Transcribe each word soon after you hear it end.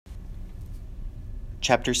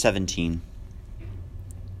Chapter 17.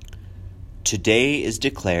 Today is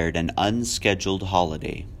declared an unscheduled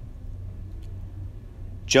holiday.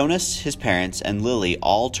 Jonas, his parents, and Lily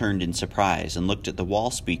all turned in surprise and looked at the wall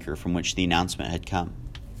speaker from which the announcement had come.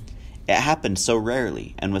 It happened so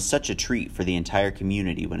rarely and was such a treat for the entire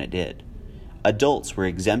community when it did. Adults were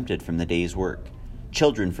exempted from the day's work,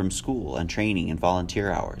 children from school and training and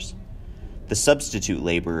volunteer hours. The substitute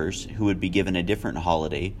laborers, who would be given a different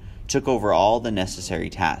holiday, took over all the necessary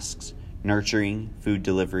tasks, nurturing, food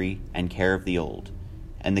delivery, and care of the old,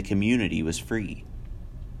 and the community was free.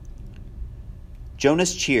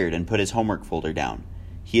 Jonas cheered and put his homework folder down.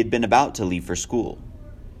 He had been about to leave for school.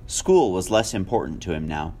 School was less important to him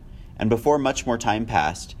now, and before much more time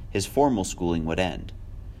passed, his formal schooling would end.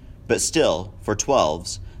 But still, for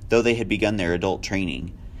 12s, though they had begun their adult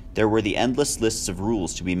training, there were the endless lists of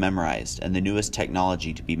rules to be memorized and the newest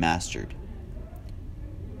technology to be mastered.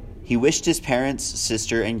 He wished his parents,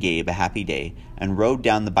 sister, and Gabe a happy day and rode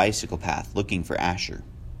down the bicycle path looking for Asher.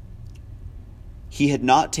 He had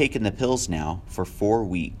not taken the pills now for 4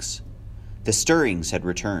 weeks. The stirrings had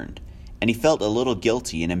returned, and he felt a little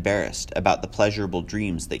guilty and embarrassed about the pleasurable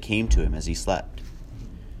dreams that came to him as he slept.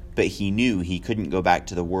 But he knew he couldn't go back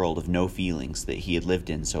to the world of no feelings that he had lived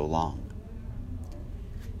in so long.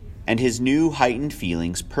 And his new heightened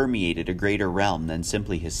feelings permeated a greater realm than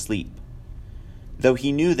simply his sleep. Though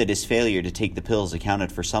he knew that his failure to take the pills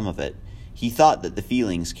accounted for some of it, he thought that the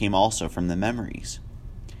feelings came also from the memories.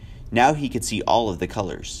 Now he could see all of the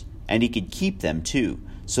colors, and he could keep them too,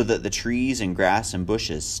 so that the trees and grass and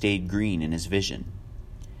bushes stayed green in his vision.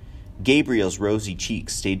 Gabriel's rosy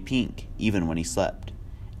cheeks stayed pink, even when he slept,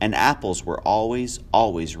 and apples were always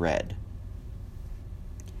red.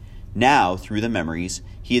 Now, through the memories,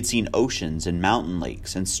 he had seen oceans and mountain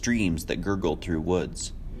lakes and streams that gurgled through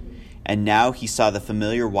woods. And now he saw the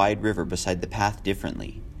familiar wide river beside the path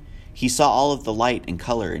differently. He saw all of the light and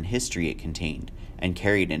color and history it contained and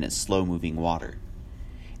carried in its slow-moving water.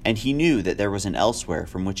 And he knew that there was an elsewhere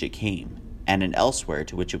from which it came, and an elsewhere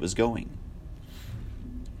to which it was going.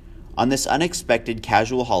 On this unexpected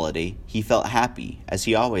casual holiday, he felt happy, as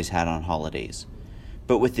he always had on holidays,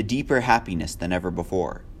 but with a deeper happiness than ever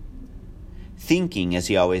before. Thinking, as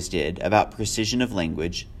he always did, about precision of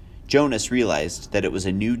language, Jonas realized that it was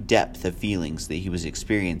a new depth of feelings that he was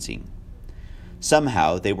experiencing.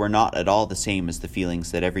 Somehow, they were not at all the same as the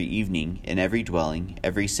feelings that every evening, in every dwelling,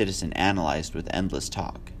 every citizen analyzed with endless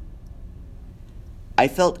talk. "I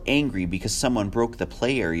felt angry because someone broke the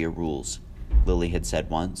play area rules," Lily had said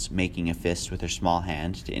once, making a fist with her small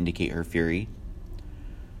hand to indicate her fury.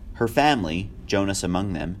 Her family, Jonas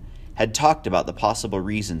among them, had talked about the possible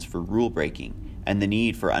reasons for rule breaking and the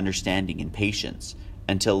need for understanding and patience,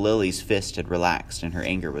 until Lily's fist had relaxed and her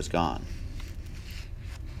anger was gone.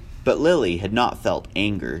 But Lily had not felt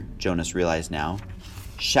anger, Jonas realized now.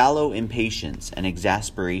 Shallow impatience and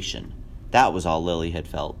exasperation, that was all Lily had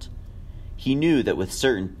felt. He knew that with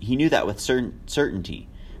certainty,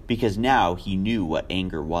 because now he knew what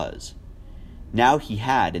anger was. Now he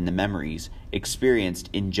had, in the memories, experienced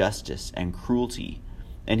injustice and cruelty,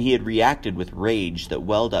 and he had reacted with rage that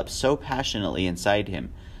welled up so passionately inside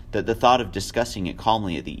him that the thought of discussing it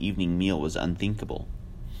calmly at the evening meal was unthinkable.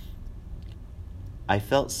 "I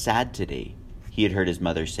felt sad today," he had heard his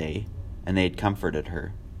mother say, and they had comforted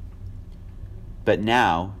her. But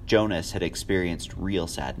now Jonas had experienced real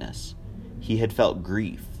sadness. He had felt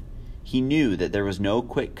grief. He knew that there was no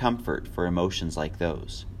quick comfort for emotions like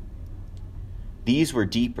those. These were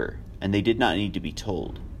deeper, and they did not need to be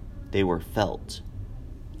told. They were felt.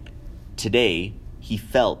 Today, he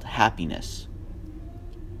felt happiness.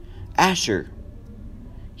 "Asher!"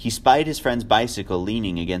 He spied his friend's bicycle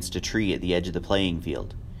leaning against a tree at the edge of the playing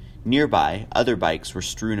field. Nearby, other bikes were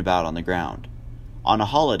strewn about on the ground. On a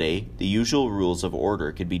holiday, the usual rules of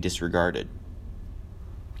order could be disregarded.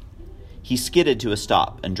 He skidded to a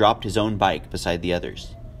stop and dropped his own bike beside the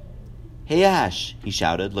others. "Hey, Ash!" he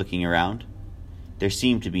shouted, looking around. There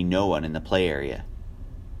seemed to be no one in the play area.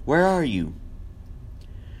 "Where are you?"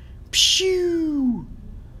 "Pshoo!"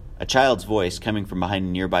 A child's voice coming from behind a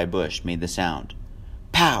nearby bush made the sound.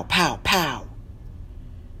 "Pow, pow, pow!"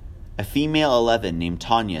 A female 11 named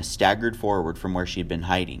Tanya staggered forward from where she had been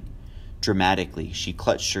hiding. Dramatically, she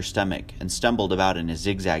clutched her stomach and stumbled about in a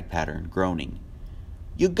zigzag pattern, groaning.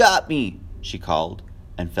 "You got me!" she called,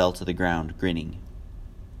 and fell to the ground, grinning.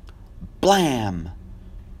 Blam!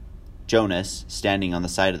 Jonas, standing on the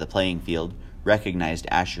side of the playing field, recognized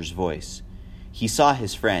Asher's voice. He saw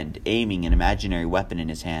his friend, aiming an imaginary weapon in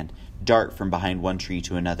his hand, dart from behind one tree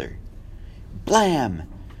to another. "Blam!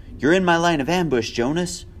 You're in my line of ambush,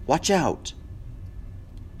 Jonas. Watch out!"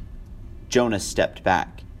 Jonas stepped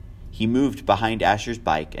back. He moved behind Asher's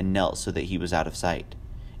bike and knelt so that he was out of sight.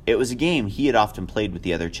 It was a game he had often played with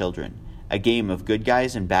the other children, a game of good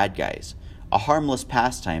guys and bad guys, a harmless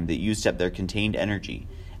pastime that used up their contained energy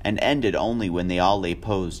and ended only when they all lay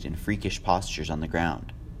posed in freakish postures on the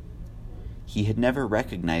ground. He had never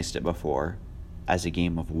recognized it before as a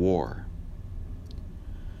game of war.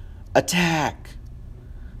 "Attack!"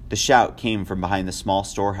 The shout came from behind the small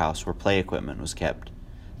storehouse where play equipment was kept.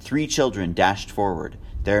 3 children dashed forward,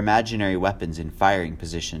 their imaginary weapons in firing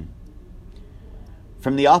position.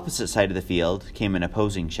 From the opposite side of the field came an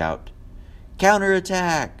opposing shout.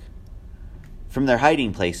 "Counterattack!" From their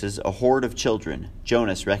hiding places, a horde of children,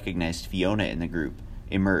 Jonas recognized Fiona in the group,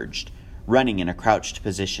 emerged, running in a crouched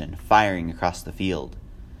position, firing across the field.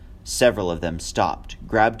 Several of them stopped,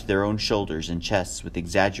 grabbed their own shoulders and chests with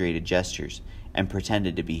exaggerated gestures, and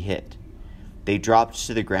pretended to be hit. They dropped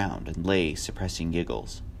to the ground and lay, suppressing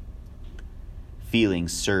giggles.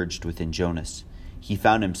 Feelings surged within Jonas. He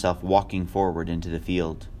found himself walking forward into the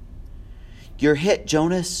field. "You're hit,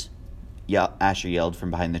 Jonas!" Asher yelled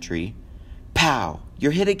from behind the tree. "Pow!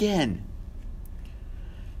 You're hit again!"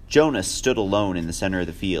 Jonas stood alone in the center of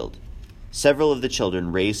the field. Several of the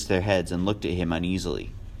children raised their heads and looked at him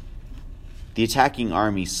uneasily. The attacking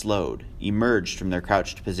army slowed, emerged from their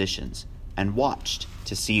crouched positions, and watched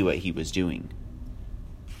to see what he was doing.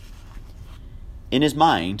 In his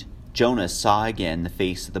mind, Jonas saw again the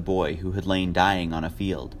face of the boy who had lain dying on a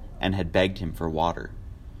field and had begged him for water.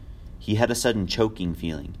 He had a sudden choking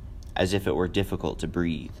feeling, as if it were difficult to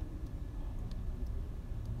breathe.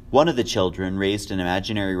 One of the children raised an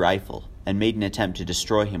imaginary rifle and made an attempt to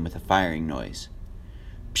destroy him with a firing noise.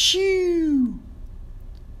 Pshoo!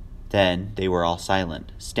 Then they were all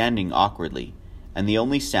silent, standing awkwardly, and the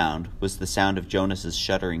only sound was the sound of Jonas's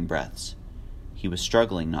shuddering breaths. He was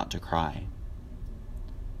struggling not to cry.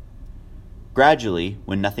 Gradually,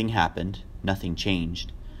 when nothing happened, nothing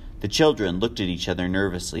changed, the children looked at each other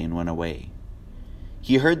nervously and went away.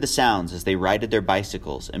 He heard the sounds as they righted their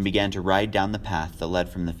bicycles and began to ride down the path that led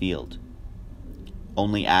from the field.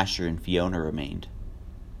 Only Asher and Fiona remained.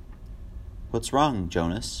 "What's wrong,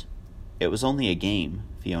 Jonas?" "It was only a game,"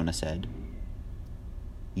 Fiona said.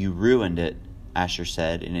 "You ruined it," Asher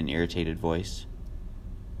said in an irritated voice.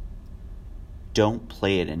 "Don't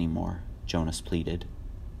play it anymore," Jonas pleaded.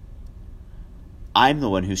 "I'm the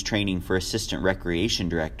one who's training for assistant recreation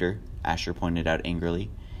director," Asher pointed out angrily.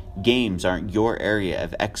 "Games aren't your area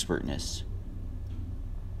of expertness."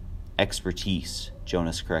 "Expertise,"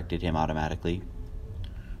 Jonas corrected him automatically.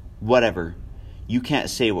 "Whatever. You can't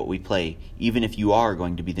say what we play, even if you are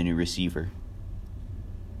going to be the new receiver."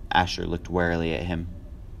 Asher looked warily at him.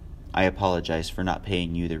 "I apologize for not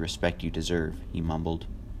paying you the respect you deserve," he mumbled.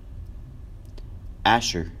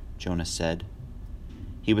 "Asher," Jonas said.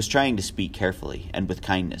 He was trying to speak carefully and with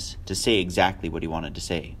kindness, to say exactly what he wanted to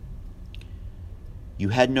say. "You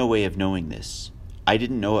had no way of knowing this. I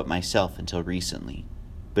didn't know it myself until recently.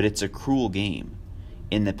 But it's a cruel game.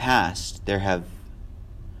 In the past, there have..."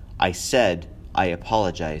 "I said I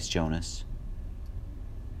apologize, Jonas."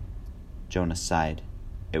 Jonas sighed.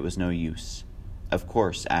 It was no use. Of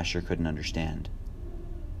course, Asher couldn't understand.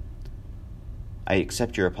 "I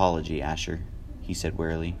accept your apology, Asher," he said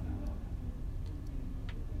wearily.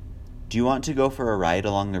 "Do you want to go for a ride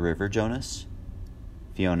along the river, Jonas?"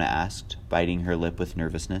 Fiona asked, biting her lip with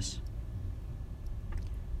nervousness.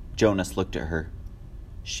 Jonas looked at her.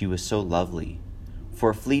 She was so lovely. For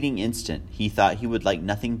a fleeting instant, he thought he would like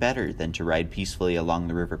nothing better than to ride peacefully along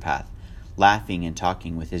the river path, laughing and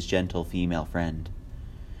talking with his gentle female friend.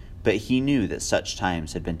 But he knew that such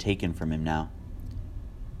times had been taken from him now.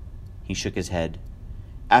 He shook his head.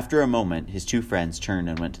 After a moment, his 2 friends turned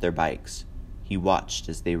and went to their bikes. He watched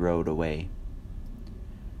as they rode away.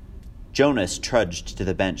 Jonas trudged to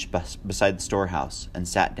the bench beside the storehouse and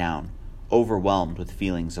sat down, overwhelmed with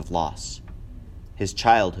feelings of loss. His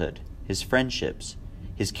childhood, his friendships,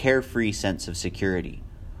 his carefree sense of security,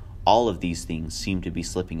 all of these things seemed to be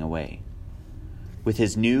slipping away. With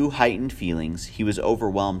his new heightened feelings, he was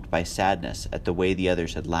overwhelmed by sadness at the way the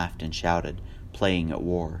others had laughed and shouted, playing at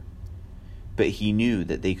war. But he knew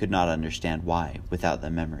that they could not understand why without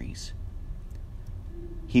the memories.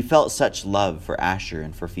 He felt such love for Asher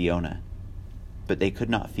and for Fiona, but they could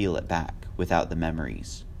not feel it back without the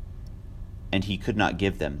memories. And he could not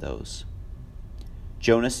give them those.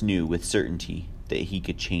 Jonas knew with certainty that he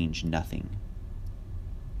could change nothing.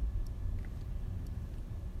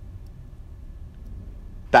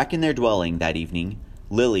 Back in their dwelling that evening,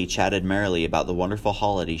 Lily chatted merrily about the wonderful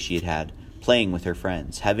holiday she had had, playing with her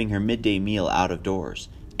friends, having her midday meal out of doors,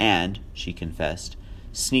 and, she confessed,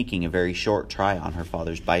 sneaking a very short try on her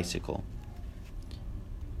father's bicycle.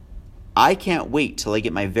 I can't wait till I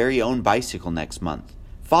get my very own bicycle next month.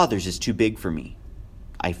 Father's is too big for me.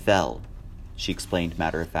 I fell, she explained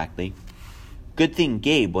matter-of-factly. Good thing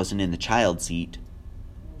Gabe wasn't in the child seat.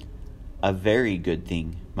 A very good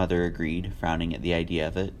thing, Mother agreed, frowning at the idea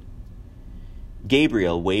of it.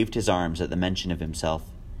 Gabriel waved his arms at the mention of himself.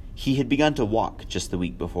 He had begun to walk just the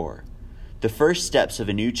week before. The first steps of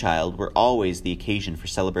a new child were always the occasion for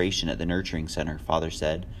celebration at the nurturing center, Father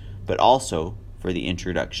said, but also for the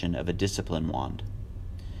introduction of a discipline wand.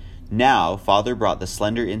 Now, Father brought the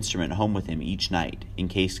slender instrument home with him each night, in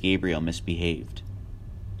case Gabriel misbehaved.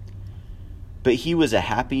 But he was a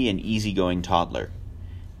happy and easygoing toddler.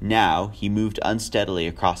 Now he moved unsteadily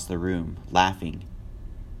across the room, laughing.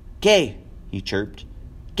 "Gay!" he chirped.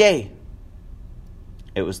 "Gay!"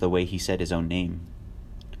 It was the way he said his own name.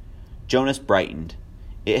 Jonas brightened.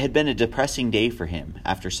 It had been a depressing day for him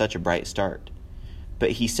after such a bright start.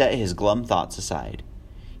 But he set his glum thoughts aside.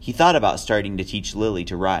 He thought about starting to teach Lily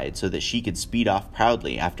to ride so that she could speed off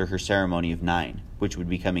proudly after her ceremony of 9, which would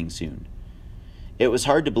be coming soon. It was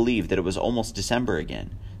hard to believe that it was almost December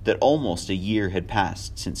again, that almost a year had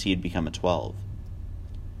passed since he had become a 12.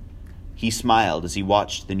 He smiled as he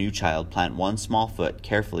watched the new child plant one small foot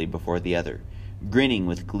carefully before the other, grinning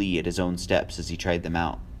with glee at his own steps as he tried them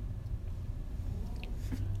out.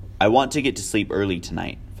 "I want to get to sleep early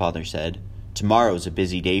tonight," Father said. "Tomorrow's a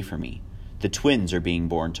busy day for me. The twins are being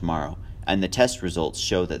born tomorrow, and the test results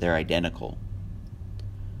show that they're identical."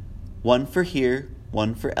 "One for here,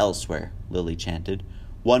 one for elsewhere," Lily chanted.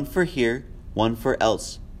 "One for here, one for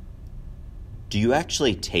else." "Do you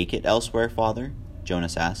actually take it elsewhere, Father?"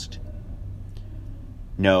 Jonas asked.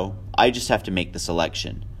 "No, I just have to make the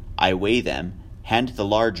selection. I weigh them, hand the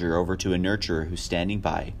larger over to a nurturer who's standing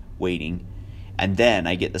by, waiting, and then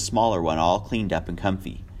I get the smaller one all cleaned up and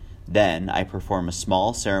comfy. Then I perform a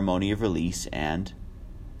small ceremony of release and—"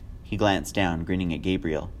 He glanced down, grinning at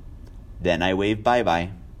Gabriel. "Then I wave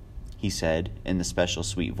bye-bye," he said, in the special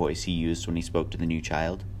sweet voice he used when he spoke to the new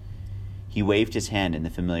child. He waved his hand in the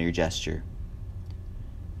familiar gesture.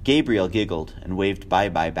 Gabriel giggled and waved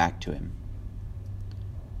bye-bye back to him.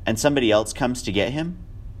 "And somebody else comes to get him?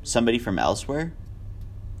 Somebody from elsewhere?"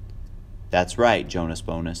 "That's right, Jonas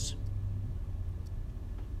Bonus."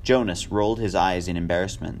 Jonas rolled his eyes in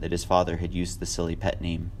embarrassment that his father had used the silly pet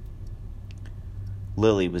name.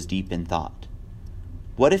 Lily was deep in thought.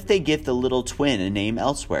 What if they give the little twin a name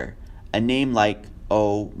elsewhere? A name like,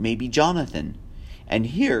 maybe Jonathan. And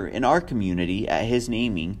here, in our community, at his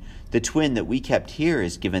naming, the twin that we kept here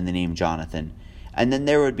is given the name Jonathan. And then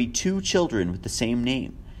there would be 2 children with the same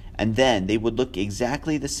name. And then they would look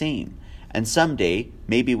exactly the same. And someday,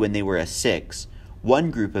 maybe when they were a 6,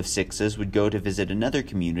 one group of 6s would go to visit another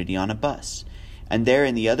community on a bus. And there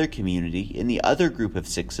in the other community, in the other group of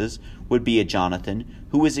 6s, would be a Jonathan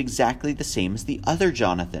who was exactly the same as the other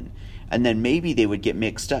Jonathan. And then maybe they would get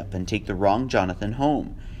mixed up and take the wrong Jonathan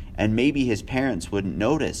home. And maybe his parents wouldn't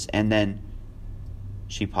notice. And then...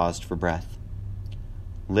 She paused for breath.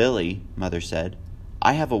 "Lily," Mother said,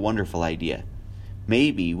 "I have a wonderful idea.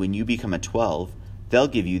 Maybe when you become a 12, they'll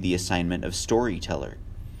give you the assignment of storyteller.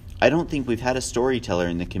 I don't think we've had a storyteller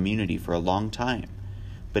in the community for a long time.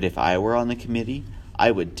 But if I were on the committee,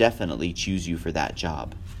 I would definitely choose you for that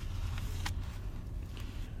job."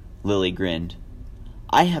 Lily grinned.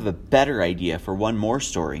 "I have a better idea for one more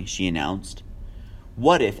story," she announced.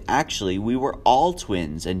 "What if actually we were all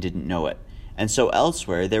twins and didn't know it? And so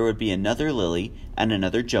elsewhere there would be another Lily, and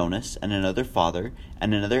another Jonas, and another Father,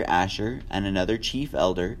 and another Asher, and another Chief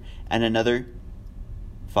Elder, and another—"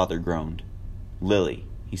 Father groaned. "Lily,"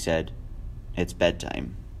 he said, "it's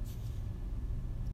bedtime."